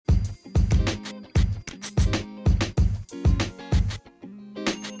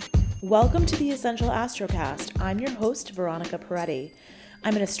Welcome to the Essential Astrocast. I'm your host, Veronica Peretti.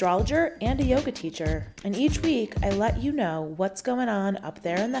 I'm an astrologer and a yoga teacher, and each week I let you know what's going on up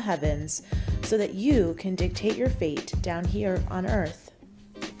there in the heavens so that you can dictate your fate down here on Earth.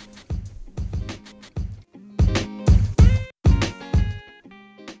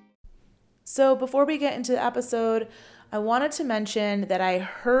 So before we get into the episode, I wanted to mention that I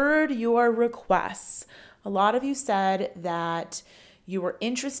heard your requests. A lot of you said that you were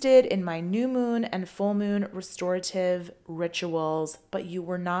interested in my new moon and full moon restorative rituals, but you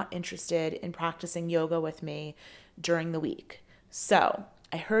were not interested in practicing yoga with me during the week. So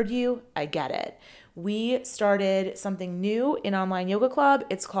I heard you, I get it. We started something new in Online Yoga Club.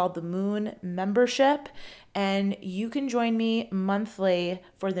 It's called the Moon Membership, and you can join me monthly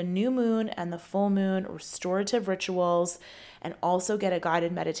for the new moon and the full moon restorative rituals, and also get a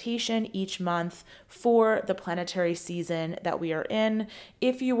guided meditation each month for the planetary season that we are in.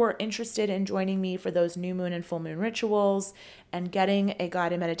 If you were interested in joining me for those new moon and full moon rituals and getting a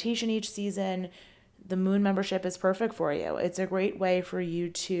guided meditation each season, the Moon Membership is perfect for you. It's a great way for you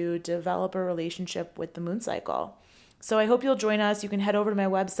to develop a relationship with the moon cycle. So I hope you'll join us. You can head over to my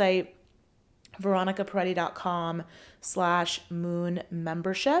website, veronicaperetti.com/moon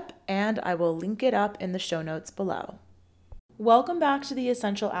membership, and I will link it up in the show notes below. Welcome back to the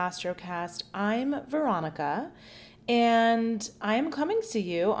Essential Astrocast. I'm Veronica, and I am coming to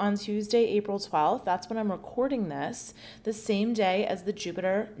you on Tuesday, April 12th. That's when I'm recording this, the same day as the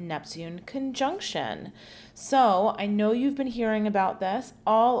Jupiter-Neptune conjunction. So I know you've been hearing about this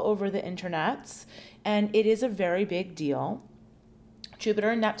all over the internets, and it is a very big deal.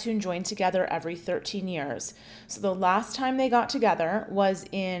 Jupiter and Neptune join together every 13 years. So the last time they got together was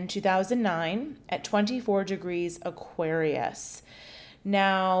in 2009 at 24 degrees Aquarius.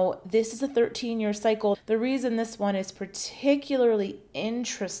 Now, this is a 13-year cycle. The reason this one is particularly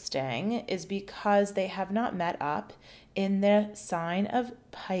interesting is because they have not met up in the sign of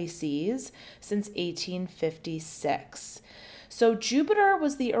Pisces since 1856. So Jupiter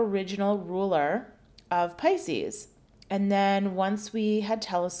was the original ruler of Pisces. And then once we had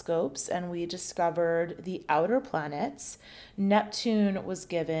telescopes and we discovered the outer planets, Neptune was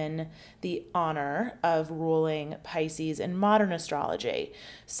given the honor of ruling Pisces in modern astrology.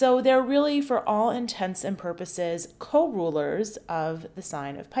 So they're really, for all intents and purposes, co-rulers of the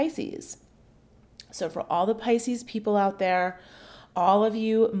sign of Pisces. So for all the Pisces people out there, all of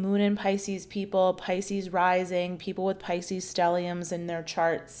you Moon and Pisces people, Pisces rising, people with Pisces stelliums in their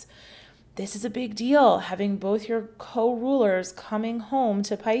charts, this is a big deal, having both your co-rulers coming home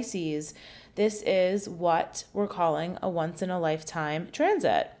to Pisces. This is what we're calling a once-in-a-lifetime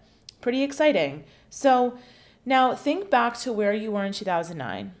transit. Pretty exciting. So now think back to where you were in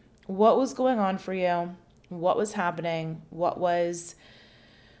 2009. What was going on for you? What was happening? What was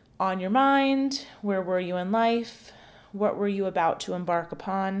on your mind? Where were you in life? What were you about to embark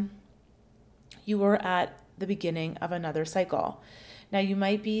upon? You were at the beginning of another cycle. Now, you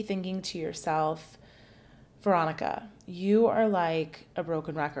might be thinking to yourself, Veronica, you are like a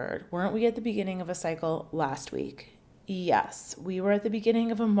broken record. Weren't we at the beginning of a cycle last week? Yes, we were at the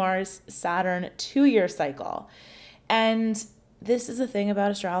beginning of a Mars-Saturn 2-year cycle. And this is the thing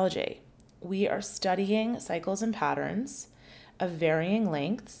about astrology. We are studying cycles and patterns of varying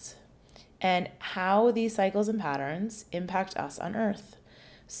lengths and how these cycles and patterns impact us on Earth.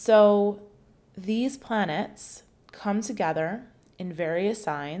 So these planets come together in various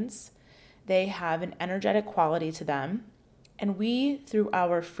signs. They have an energetic quality to them, and we, through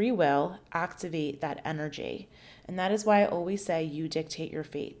our free will, activate that energy. And that is why I always say you dictate your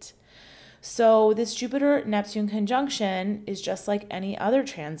fate. So this Jupiter-Neptune conjunction is just like any other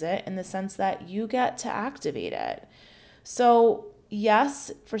transit in the sense that you get to activate it. So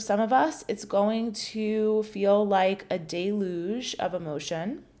yes, for some of us, it's going to feel like a deluge of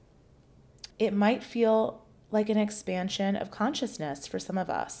emotion. It might feel like an expansion of consciousness for some of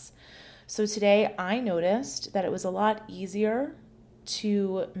us. So today I noticed that it was a lot easier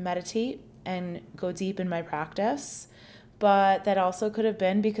to meditate and go deep in my practice, but that also could have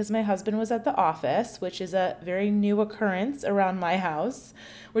been because my husband was at the office, which is a very new occurrence around my house,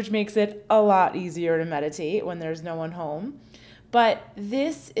 which makes it a lot easier to meditate when there's no one home. But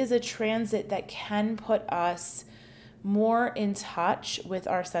this is a transit that can put us more in touch with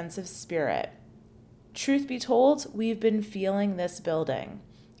our sense of spirit. Truth be told, we've been feeling this building.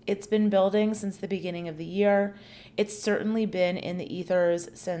 It's been building since the beginning of the year. It's certainly been in the ethers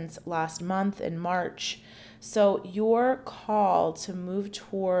since last month in March. So your call to move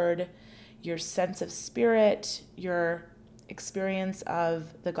toward your sense of spirit, your experience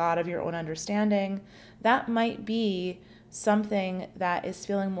of the God of your own understanding, that might be something that is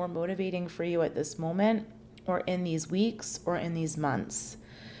feeling more motivating for you at this moment, or in these weeks, or in these months.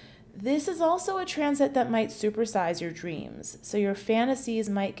 This is also a transit that might supersize your dreams. So your fantasies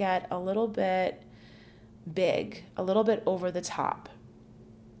might get a little bit big, a little bit over the top.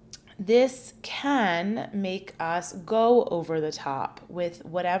 This can make us go over the top with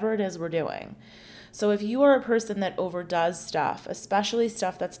whatever it is we're doing. So if you are a person that overdoes stuff, especially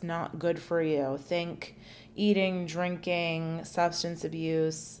stuff that's not good for you, think eating, drinking, substance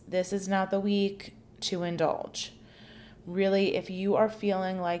abuse, this is not the week to indulge. Really, if you are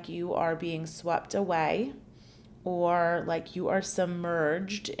feeling like you are being swept away or like you are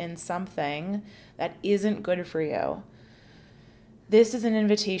submerged in something that isn't good for you, this is an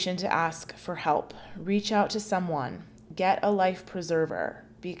invitation to ask for help. Reach out to someone. Get a life preserver,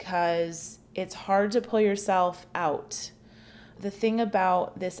 because it's hard to pull yourself out. The thing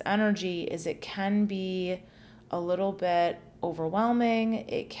about this energy is it can be a little bit overwhelming.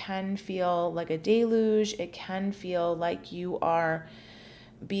 It can feel like a deluge. It can feel like you are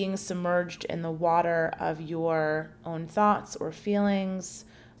being submerged in the water of your own thoughts or feelings.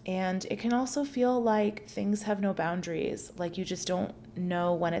 And it can also feel like things have no boundaries, like you just don't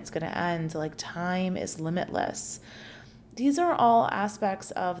know when it's going to end, like time is limitless. These are all aspects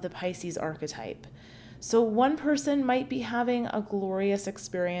of the Pisces archetype. So one person might be having a glorious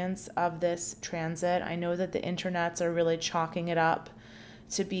experience of this transit. I know that the internets are really chalking it up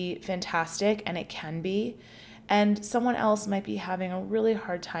to be fantastic, and it can be. And someone else might be having a really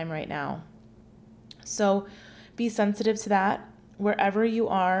hard time right now. So be sensitive to that. Wherever you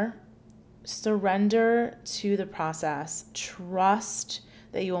are, surrender to the process. Trust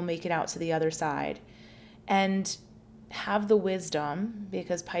that you will make it out to the other side. And have the wisdom,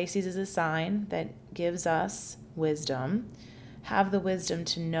 because Pisces is a sign that gives us wisdom. Have the wisdom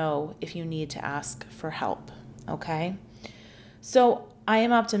to know if you need to ask for help, okay? So I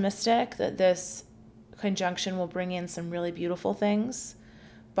am optimistic that this conjunction will bring in some really beautiful things,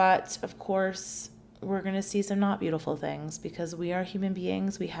 but of course, we're going to see some not beautiful things, because we are human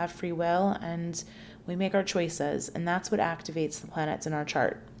beings, we have free will, and we make our choices, and that's what activates the planets in our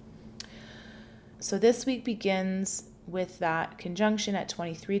chart. So this week begins with that conjunction at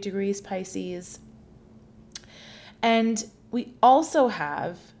 23 degrees Pisces. And we also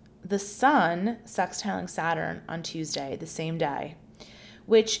have the Sun sextiling Saturn on Tuesday, the same day,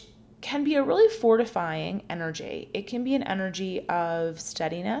 which can be a really fortifying energy. It can be an energy of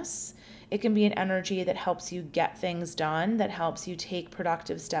steadiness. It can be an energy that helps you get things done, that helps you take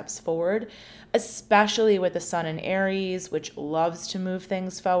productive steps forward, especially with the Sun in Aries, which loves to move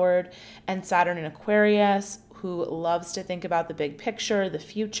things forward, and Saturn in Aquarius, who loves to think about the big picture, the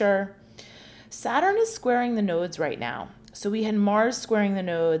future. Saturn is squaring the nodes right now. So we had Mars squaring the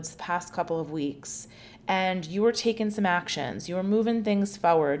nodes the past couple of weeks, and you were taking some actions. You were moving things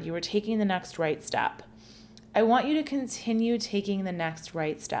forward. You were taking the next right step. I want you to continue taking the next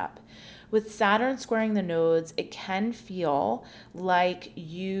right step. With Saturn squaring the nodes, it can feel like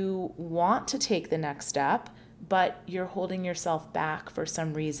you want to take the next step, but you're holding yourself back for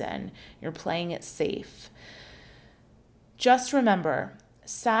some reason. You're playing it safe. Just remember,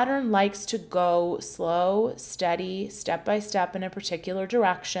 Saturn likes to go slow, steady, step by step in a particular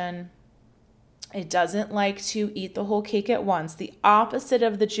direction. It doesn't like to eat the whole cake at once. The opposite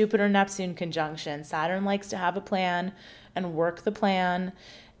of the Jupiter-Neptune conjunction. Saturn likes to have a plan and work the plan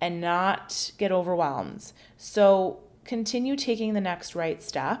and not get overwhelmed. So continue taking the next right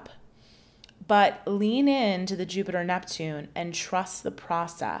step, but lean into the Jupiter-Neptune and trust the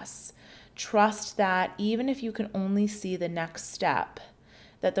process. Trust that even if you can only see the next step,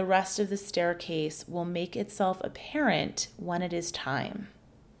 that the rest of the staircase will make itself apparent when it is time.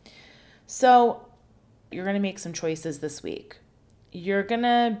 So you're going to make some choices this week. You're going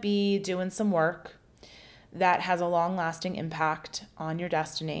to be doing some work that has a long-lasting impact on your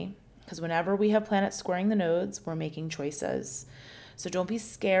destiny, because whenever we have planets squaring the nodes, we're making choices. So don't be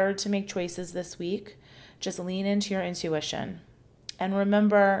scared to make choices this week. Just lean into your intuition. And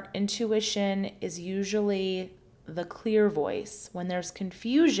remember, intuition is usually the clear voice. When there's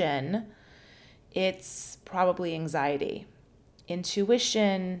confusion, it's probably anxiety.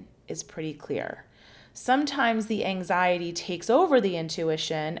 Intuition is pretty clear. Sometimes the anxiety takes over the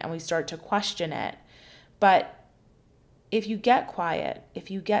intuition and we start to question it. But if you get quiet, if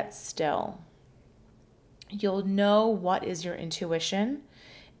you get still, you'll know what is your intuition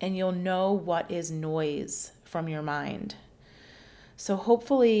and you'll know what is noise from your mind. So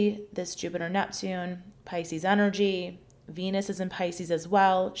hopefully this Jupiter-Neptune, Pisces energy, Venus is in Pisces as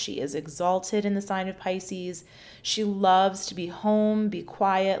well. She is exalted in the sign of Pisces. She loves to be home, be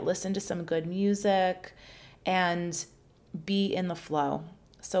quiet, listen to some good music, and be in the flow.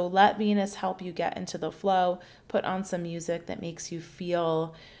 So let Venus help you get into the flow. Put on some music that makes you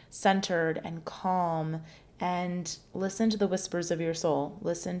feel centered and calm, and listen to the whispers of your soul.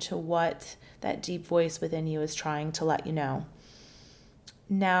 Listen to what that deep voice within you is trying to let you know.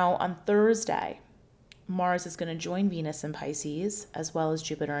 Now, on Thursday, Mars is going to join Venus in Pisces, as well as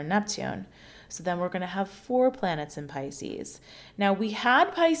Jupiter and Neptune. So then we're going to have 4 planets in Pisces. Now, we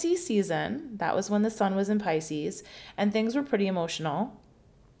had Pisces season. That was when the sun was in Pisces, and things were pretty emotional.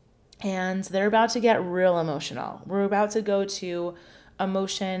 And they're about to get real emotional. We're about to go to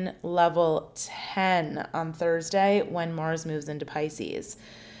emotion level 10 on Thursday when Mars moves into Pisces.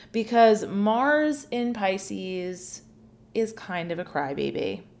 Because Mars in Pisces is kind of a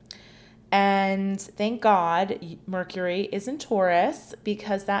crybaby. And thank God Mercury is in Taurus,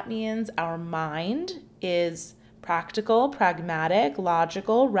 because that means our mind is practical, pragmatic,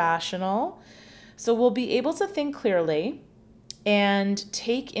 logical, rational. So we'll be able to think clearly and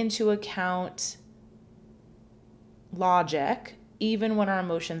take into account logic even when our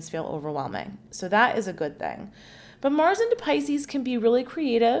emotions feel overwhelming. So that is a good thing. But Mars into Pisces can be really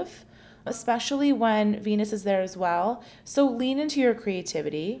creative, especially when Venus is there as well. So lean into your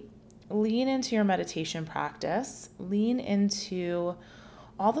creativity, lean into your meditation practice, lean into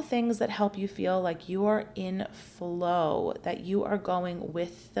all the things that help you feel like you are in flow, that you are going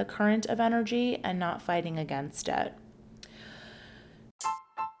with the current of energy and not fighting against it.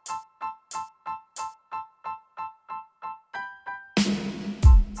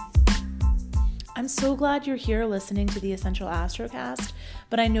 I'm so glad you're here listening to the Essential Astrocast,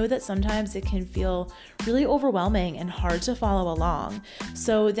 but I know that sometimes it can feel really overwhelming and hard to follow along.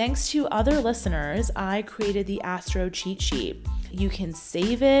 So thanks to other listeners, I created the Astro Cheat Sheet. You can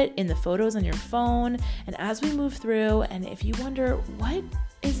save it in the photos on your phone, and as we move through, and if you wonder what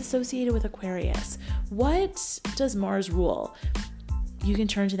is associated with Aquarius, what does Mars rule, you can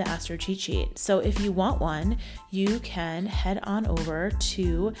turn to the Astro Cheat Sheet. So if you want one, you can head on over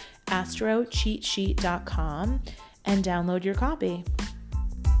to astrocheatsheet.com and download your copy.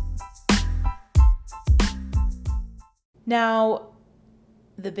 Now,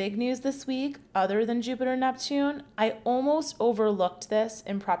 the big news this week, other than Jupiter Neptune, I almost overlooked this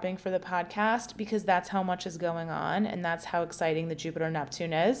in prepping for the podcast because that's how much is going on and that's how exciting the Jupiter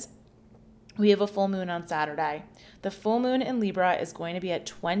Neptune is. We have a full moon on Saturday. The full moon in Libra is going to be at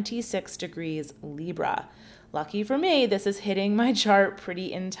 26 degrees Libra. Lucky for me, this is hitting my chart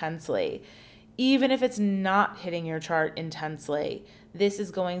pretty intensely. Even if it's not hitting your chart intensely, this is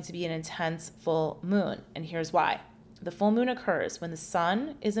going to be an intense full moon. And here's why. The full moon occurs when the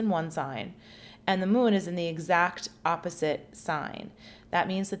sun is in one sign and the moon is in the exact opposite sign. That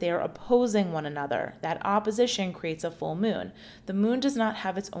means that they are opposing one another. That opposition creates a full moon. The moon does not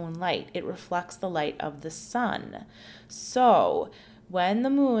have its own light. It reflects the light of the sun. So when the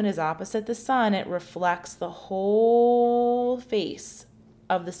moon is opposite the sun, it reflects the whole face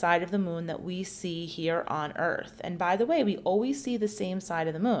of the side of the moon that we see here on Earth. And by the way, we always see the same side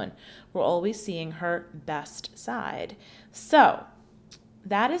of the moon. We're always seeing her best side. So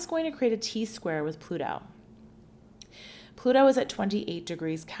that is going to create a T-square with Pluto. Pluto is at 28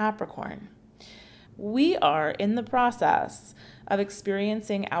 degrees Capricorn. We are in the process of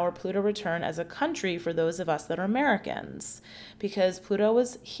experiencing our Pluto return as a country for those of us that are Americans, because Pluto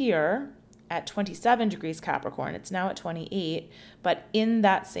was here at 27 degrees Capricorn. It's now at 28, but in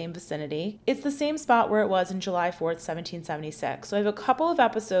that same vicinity. It's the same spot where it was in July 4th, 1776. So I have a couple of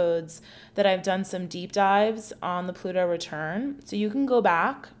episodes that I've done some deep dives on the Pluto return. So you can go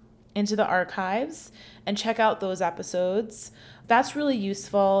back into the archives and check out those episodes. That's really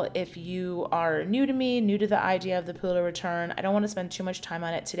useful if you are new to me, new to the idea of the Pluto return. I don't want to spend too much time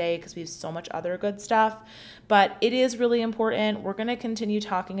on it today because we have so much other good stuff, but it is really important. We're going to continue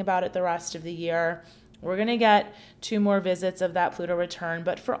talking about it the rest of the year. We're going to get 2 more visits of that Pluto return,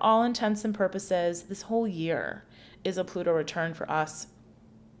 but for all intents and purposes, this whole year is a Pluto return for us,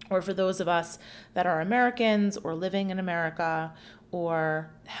 or for those of us that are Americans or living in America or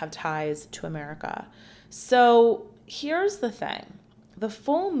have ties to America. So here's the thing. The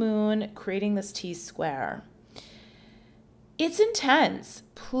full moon creating this T-square, it's intense.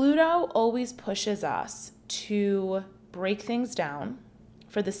 Pluto always pushes us to break things down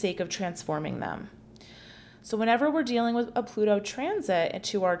for the sake of transforming them. So whenever we're dealing with a Pluto transit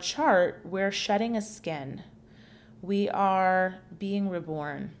into our chart, we're shedding a skin. We are being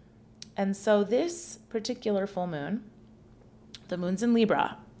reborn. And so this particular full moon, the moon's in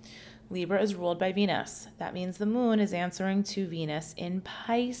Libra. Libra is ruled by Venus. That means the moon is answering to Venus in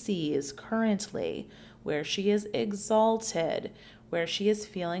Pisces currently, where she is exalted, where she is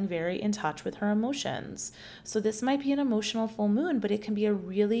feeling very in touch with her emotions. So this might be an emotional full moon, but it can be a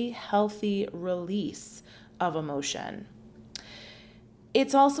really healthy release of emotion.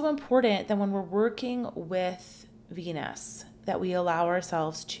 It's also important that when we're working with Venus, that we allow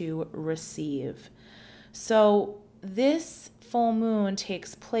ourselves to receive. So this full moon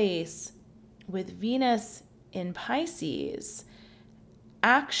takes place with Venus in Pisces,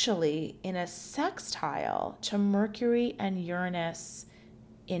 actually in a sextile to Mercury and Uranus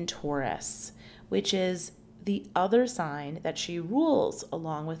in Taurus, which is the other sign that she rules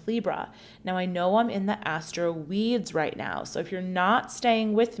along with Libra. Now, I know I'm in the astro weeds right now, so if you're not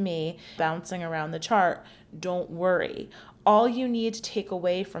staying with me, bouncing around the chart, don't worry. All you need to take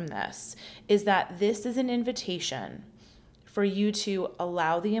away from this is that this is an invitation for you to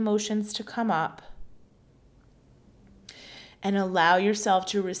allow the emotions to come up and allow yourself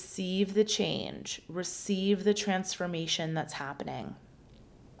to receive the change, receive the transformation that's happening.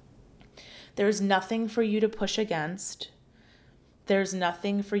 There's nothing for you to push against. There's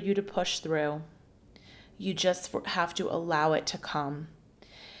nothing for you to push through. You just have to allow it to come.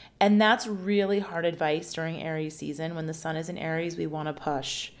 And that's really hard advice during Aries season. When the sun is in Aries, we want to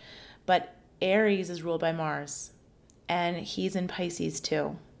push. But Aries is ruled by Mars, and he's in Pisces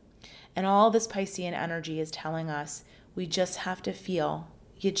too. And all this Piscean energy is telling us we just have to feel.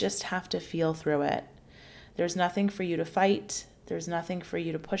 You just have to feel through it. There's nothing for you to fight. There's nothing for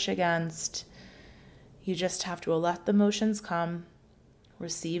you to push against. You just have to let the emotions come,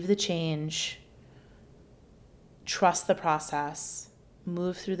 receive the change, trust the process,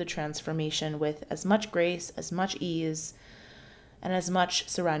 move through the transformation with as much grace, as much ease, and as much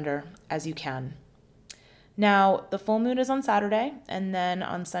surrender as you can. Now, the full moon is on Saturday, and then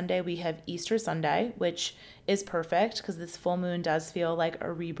on Sunday we have Easter Sunday, which is perfect because this full moon does feel like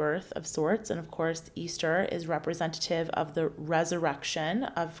a rebirth of sorts. And of course, Easter is representative of the resurrection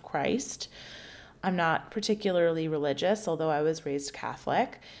of Christ. I'm not particularly religious, although I was raised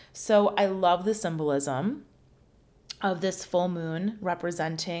Catholic. So I love the symbolism of this full moon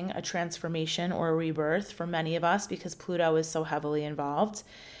representing a transformation or a rebirth for many of us because Pluto is so heavily involved.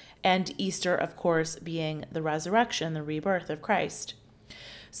 And Easter, of course, being the resurrection, the rebirth of Christ.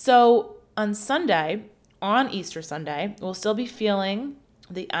 So on Sunday, on Easter Sunday, we'll still be feeling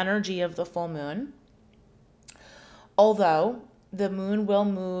the energy of the full moon, although the moon will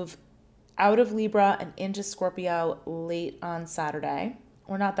move out of Libra and into Scorpio late on Saturday,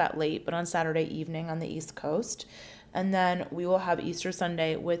 or not that late, but on Saturday evening on the East Coast. And then we will have Easter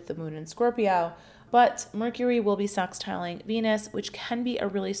Sunday with the moon in Scorpio. But Mercury will be sextiling Venus, which can be a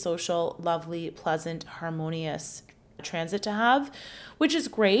really social, lovely, pleasant, harmonious transit to have, which is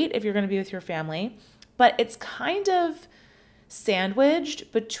great if you're going to be with your family. But it's kind of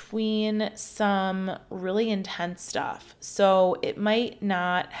sandwiched between some really intense stuff. So it might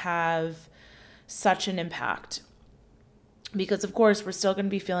not have such an impact. Because, of course, we're still going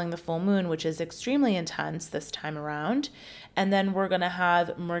to be feeling the full moon, which is extremely intense this time around. And then we're going to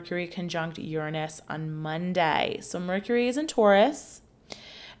have Mercury conjunct Uranus on Monday. So Mercury is in Taurus,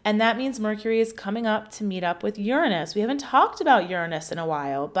 and that means Mercury is coming up to meet up with Uranus. We haven't talked about Uranus in a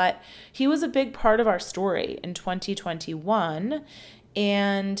while, but he was a big part of our story in 2021.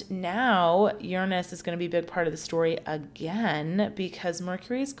 And now Uranus is going to be a big part of the story again because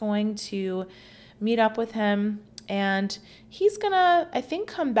Mercury is going to meet up with him. And he's going to, I think,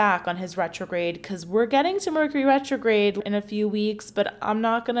 come back on his retrograde because we're getting to Mercury retrograde in a few weeks, but I'm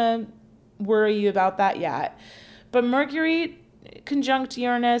not going to worry you about that yet. But Mercury conjunct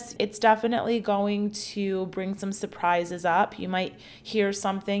Uranus, it's definitely going to bring some surprises up. You might hear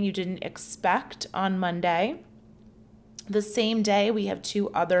something you didn't expect on Monday. The same day, we have two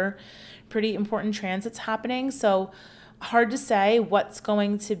other pretty important transits happening. So hard to say what's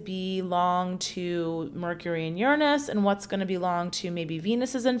going to belong to Mercury and Uranus and what's going to belong to maybe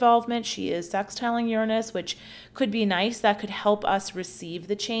Venus's involvement. She is sextiling Uranus, which could be nice. That could help us receive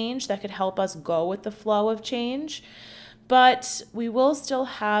the change. That could help us go with the flow of change. But we will still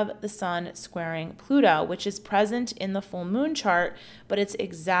have the sun squaring Pluto, which is present in the full moon chart, but it's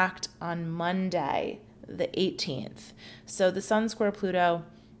exact on Monday, the 18th. So the sun square Pluto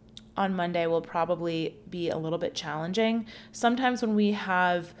on Monday will probably be a little bit challenging. Sometimes when we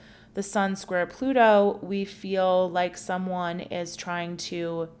have the sun square Pluto, we feel like someone is trying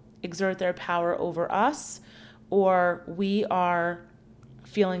to exert their power over us, or we are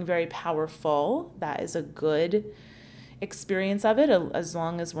feeling very powerful. That is a good experience of it, as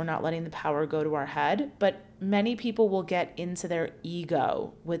long as we're not letting the power go to our head. But many people will get into their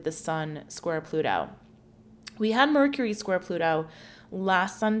ego with the sun square Pluto. We had Mercury square Pluto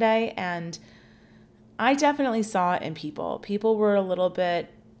last Sunday, and I definitely saw it in people. People were a little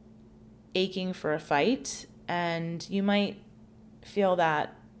bit aching for a fight, and you might feel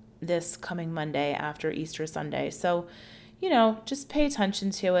that this coming Monday after Easter Sunday. So, just pay attention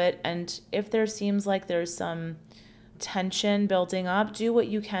to it. And if there seems like there's some tension building up, do what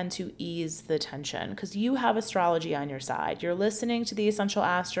you can to ease the tension, because you have astrology on your side. You're listening to the Essential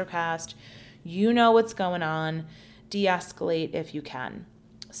Astrocast. You know what's going on. De-escalate if you can.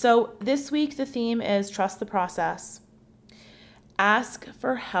 So this week, the theme is trust the process. Ask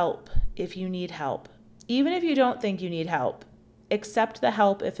for help if you need help. Even if you don't think you need help, accept the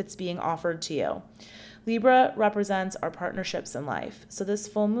help if it's being offered to you. Libra represents our partnerships in life. So this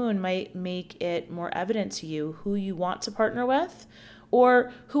full moon might make it more evident to you who you want to partner with,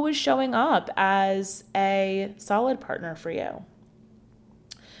 or who is showing up as a solid partner for you.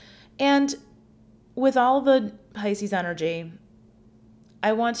 And with all the Pisces energy,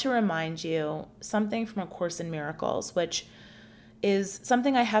 I want to remind you something from A Course in Miracles, which is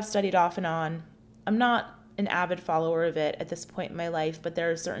something I have studied off and on. I'm not an avid follower of it at this point in my life, but there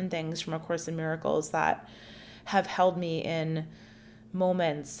are certain things from A Course in Miracles that have held me in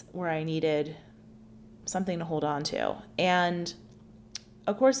moments where I needed something to hold on to. And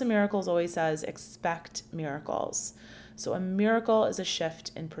A Course in Miracles always says, expect miracles. So a miracle is a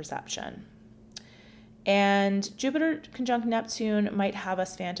shift in perception. And Jupiter conjunct Neptune might have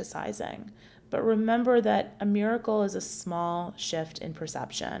us fantasizing. But remember that a miracle is a small shift in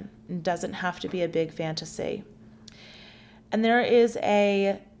perception. It doesn't have to be a big fantasy. And there is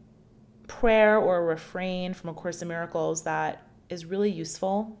a prayer or a refrain from A Course in Miracles that is really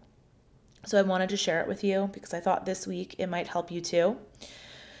useful. So I wanted to share it with you because I thought this week it might help you too.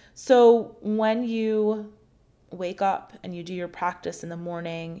 So when you wake up and you do your practice in the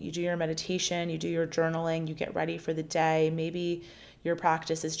morning, you do your meditation, you do your journaling, you get ready for the day, maybe your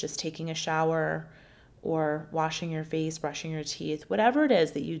practice is just taking a shower or washing your face, brushing your teeth, whatever it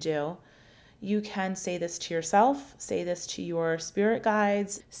is that you do, you can say this to yourself, say this to your spirit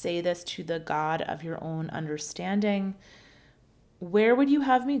guides, say this to the God of your own understanding. Where would you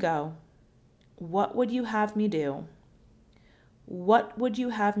have me go? What would you have me do? What would you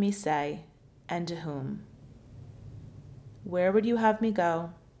have me say, and to whom? Where would you have me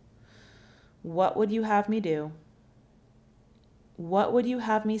go? What would you have me do? What would you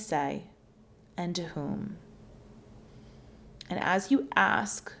have me say, and to whom? And as you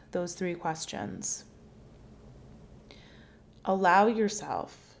ask those three questions, allow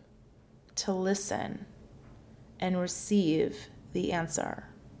yourself to listen and receive the answer.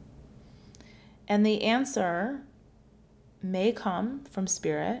 And the answer may come from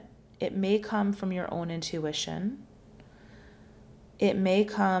spirit. It may come from your own intuition. It may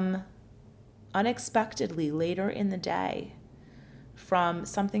come unexpectedly later in the day from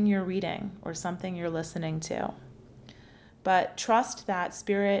something you're reading or something you're listening to. But trust that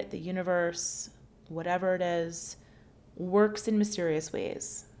spirit, the universe, whatever it is, works in mysterious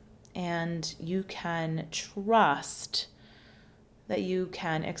ways. And you can trust that you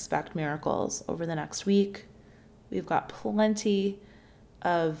can expect miracles over the next week. We've got plenty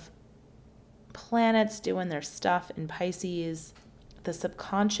of planets doing their stuff in Pisces. The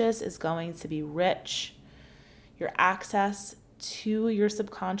subconscious is going to be rich. Your access to your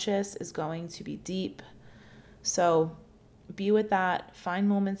subconscious is going to be deep. So be with that. Find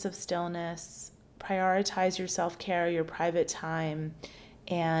moments of stillness. Prioritize your self-care, your private time,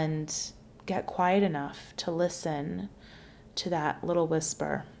 and get quiet enough to listen to that little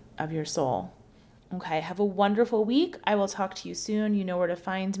whisper of your soul. Okay, have a wonderful week. I will talk to you soon. You know where to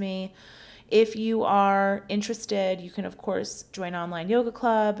find me. If you are interested, you can, of course, join Online Yoga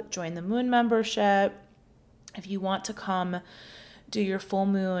Club, join the Moon membership. If you want to come do your full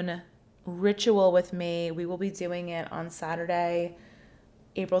moon ritual with me, we will be doing it on Saturday,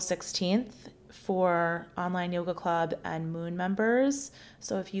 April 16th for Online Yoga Club and Moon members.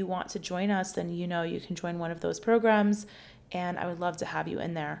 So if you want to join us, then you can join one of those programs, and I would love to have you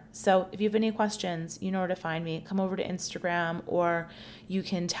in there. So if you have any questions, you know where to find me. Come over to Instagram, or you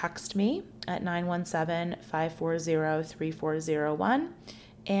can text me at 917-540-3401,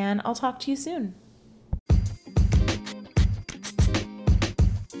 and I'll talk to you soon.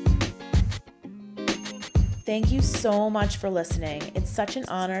 Thank you so much for listening. It's such an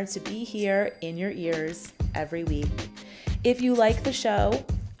honor to be here in your ears every week. If you like the show,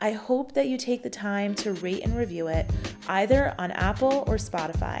 I hope that you take the time to rate and review it either on Apple or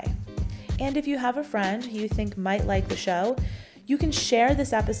Spotify. And if you have a friend who you think might like the show, you can share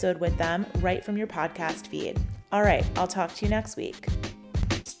this episode with them right from your podcast feed. All right, I'll talk to you next week.